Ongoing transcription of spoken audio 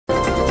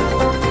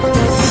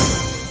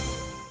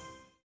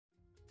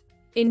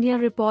India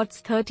reports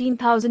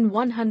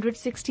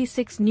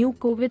 13,166 new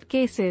COVID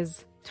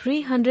cases,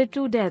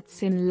 302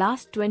 deaths in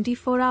last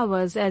 24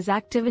 hours as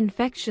active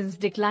infections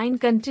decline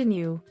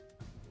continue.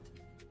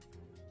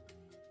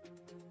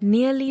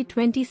 Nearly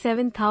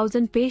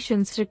 27,000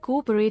 patients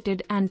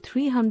recuperated and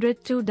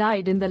 302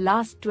 died in the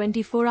last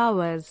 24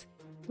 hours.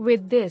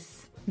 With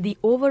this, the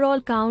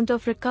overall count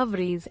of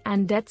recoveries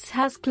and deaths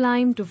has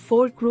climbed to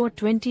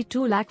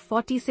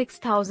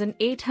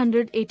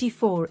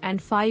 4,22,46,884 and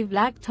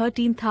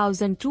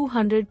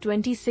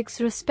 5,13,226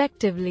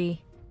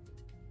 respectively.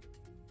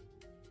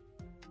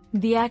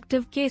 The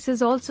active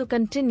cases also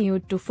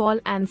continued to fall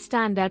and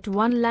stand at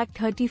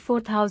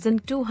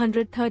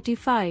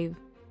 1,34,235.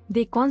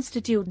 They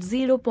constitute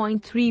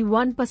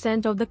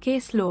 0.31% of the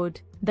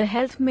caseload, the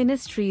Health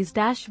Ministry's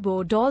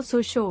dashboard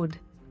also showed.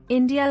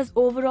 India's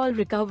overall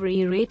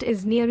recovery rate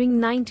is nearing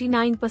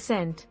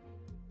 99%.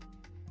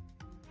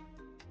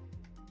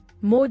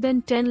 More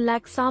than 10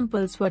 lakh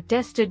samples were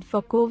tested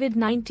for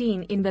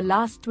COVID-19 in the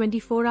last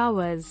 24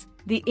 hours,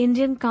 the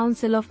Indian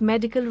Council of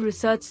Medical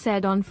Research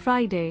said on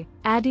Friday,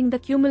 adding the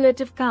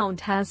cumulative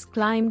count has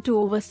climbed to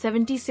over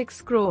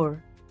 76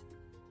 crore.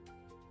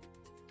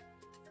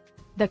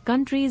 The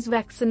country's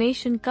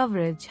vaccination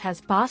coverage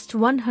has passed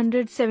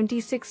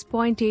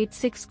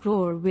 176.86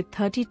 crore with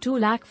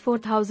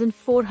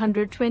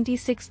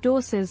 32,04,426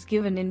 doses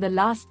given in the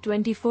last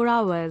 24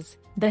 hours,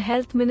 the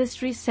Health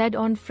Ministry said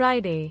on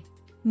Friday.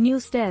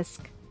 News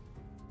Desk.